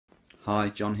Hi,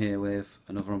 John here with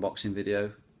another unboxing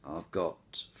video. I've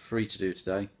got 3 to do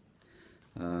today.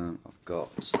 I've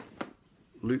got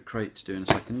Loot Crate to do in a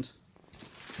second.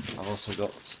 I've also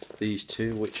got these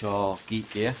 2 which are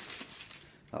Geek Gear.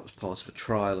 That was part of a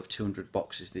trial of 200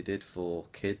 boxes they did for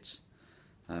kids.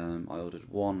 I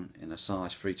ordered 1 in a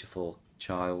size 3 to 4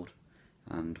 child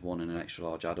and 1 in an extra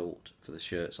large adult for the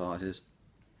shirt sizes.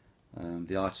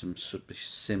 The items should be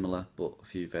similar but a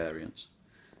few variants.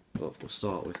 But we'll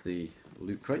start with the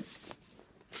Loot Crate.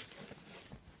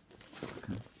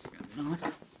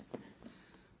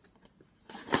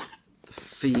 The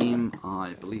theme,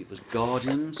 I believe, was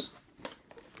Guardians.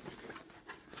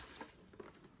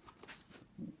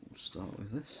 We'll start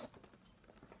with this.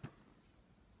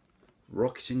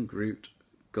 Rocketing Groot,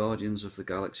 Guardians of the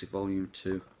Galaxy Volume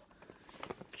 2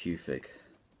 Q-Fig.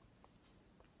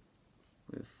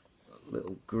 With a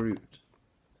little Groot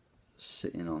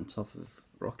sitting on top of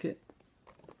Rocket.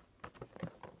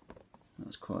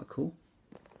 That's quite cool.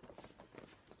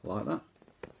 Like that.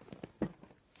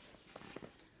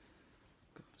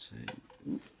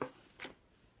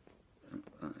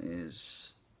 That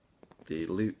is the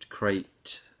Loot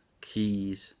Crate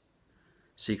keys,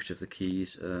 Secret of the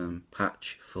Keys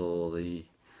patch for the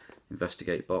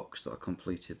Investigate box that I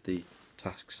completed the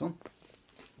tasks on.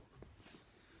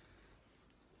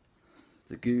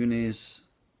 The Goonies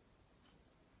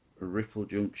Ripple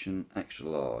Junction extra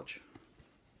large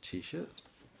t-shirt.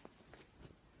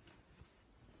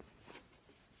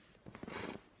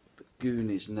 The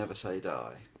Goonies Never Say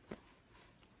Die.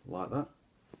 Like that.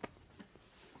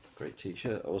 Great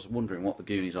t-shirt. I was wondering what the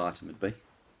Goonies item would be.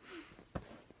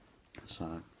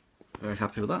 So, very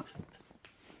happy with that.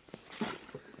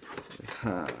 We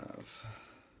have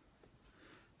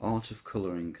Art of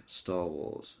Colouring Star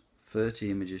Wars. 30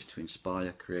 images to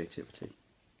inspire creativity.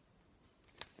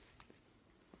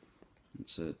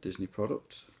 It's a Disney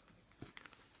product.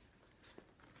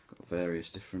 Got various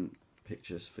different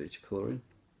pictures for each colouring.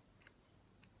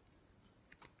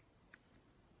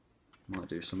 Might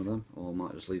do some of them, or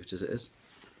might just leave it as it is.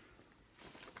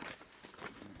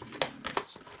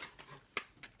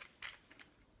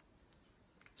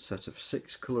 Set of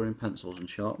 6 colouring pencils and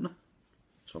sharpener.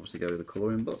 So obviously go with the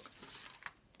colouring book.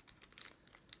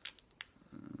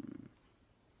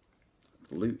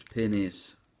 The loot pin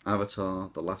is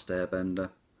Avatar, The Last Airbender,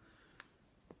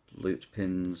 Loot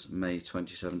Pins, May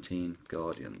 2017,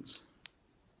 Guardians.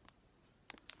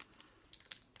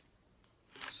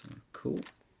 So cool.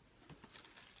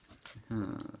 We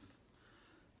have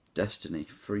Destiny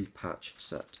free patch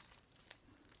set.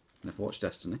 Never watched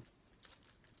Destiny.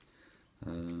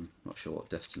 Not sure what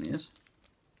Destiny is.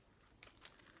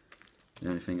 The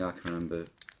only thing I can remember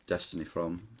Destiny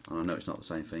from, and I know it's not the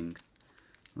same thing,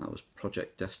 that was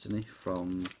Project Destiny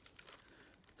from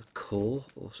the Core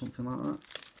or something like that.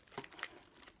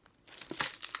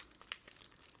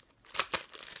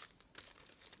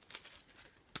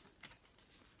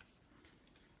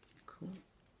 Cool.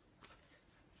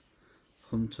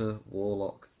 Hunter,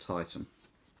 Warlock, Titan.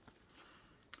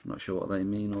 I'm not sure what they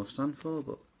mean or stand for,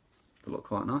 but they look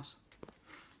quite nice.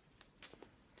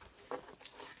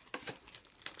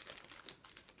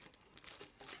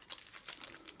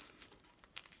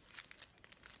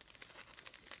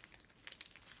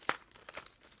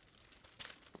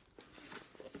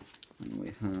 And we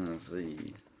have the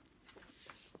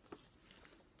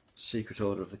Secret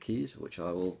Order of the Keys, which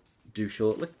I will do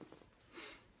shortly,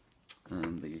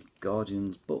 and the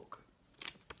Guardians book,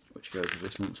 which goes with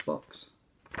this month's box.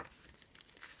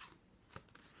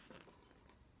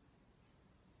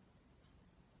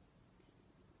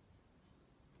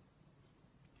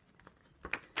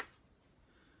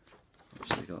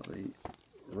 Obviously got the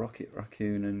Rocket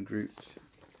Raccoon and Groot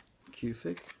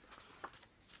Q-Fig.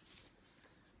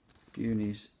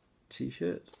 Goonies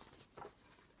t-shirt,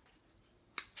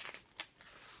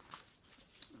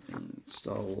 and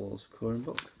Star Wars colouring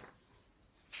book.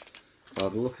 By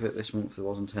the look of it, this month there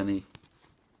wasn't any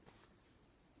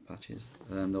patches,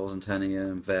 there wasn't any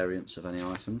variants of any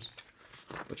items,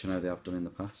 which I know they have done in the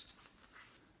past.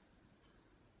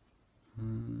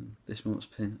 This month's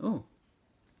pin, oh,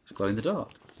 it's glow in the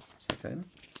dark. It's okay then.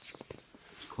 It's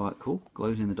quite cool,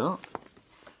 glows in the dark.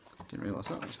 Didn't realise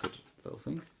that, that's a good little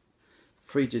thing.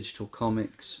 3 digital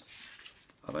comics,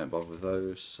 I don't bother with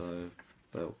those, so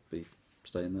they'll be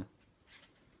staying there.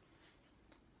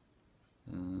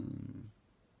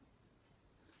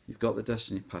 You've got the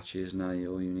Destiny patches, now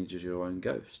all you need is your own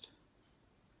ghost.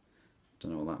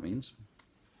 Don't know what that means,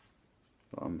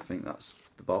 but I think that's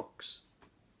the box.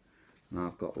 And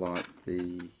I've got like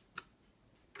the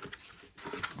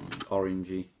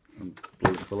orangey and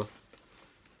blue colour.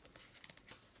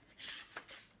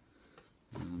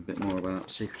 bit more about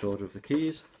Secret Order of the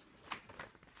Keys.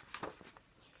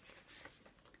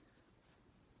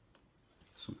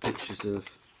 Some pictures of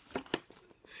a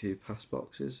few past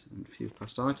boxes and a few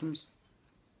past items.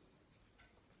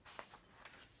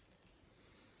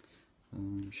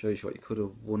 Shows you what you could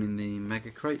have won in the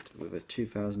Mega Crate with a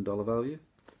 $2,000 value.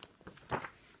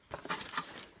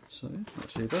 So not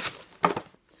too bad.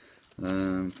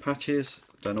 Patches,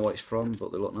 don't know what it's from,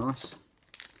 but they look nice.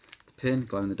 The pin,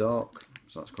 glow in the dark,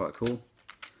 so that's quite cool.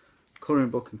 Colouring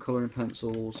book and colouring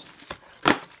pencils.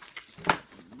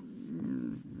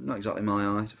 Not exactly my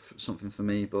eye, something for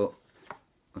me, but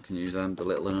I can use them. The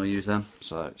little and I use them,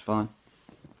 so it's fine.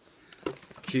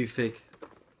 Q-Fig,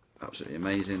 absolutely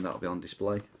amazing. That'll be on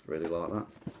display. Really like that.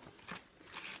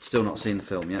 Still not seen the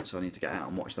film yet, so I need to get out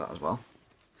and watch that as well.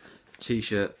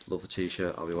 T-shirt, love the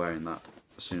T-shirt. I'll be wearing that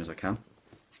as soon as I can.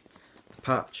 The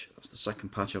patch, that's the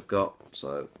second patch I've got,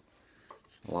 so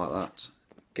I like that.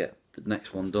 Get the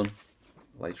next one done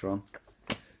later on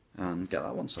and get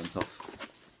that one sent off.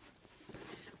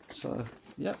 So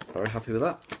yeah, very happy with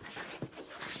that.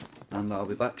 And I'll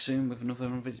be back soon with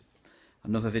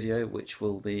another video, which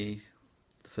will be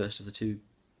the first of the 2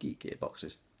 Geek Gear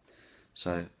boxes.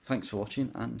 So thanks for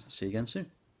watching and see you again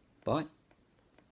soon. Bye.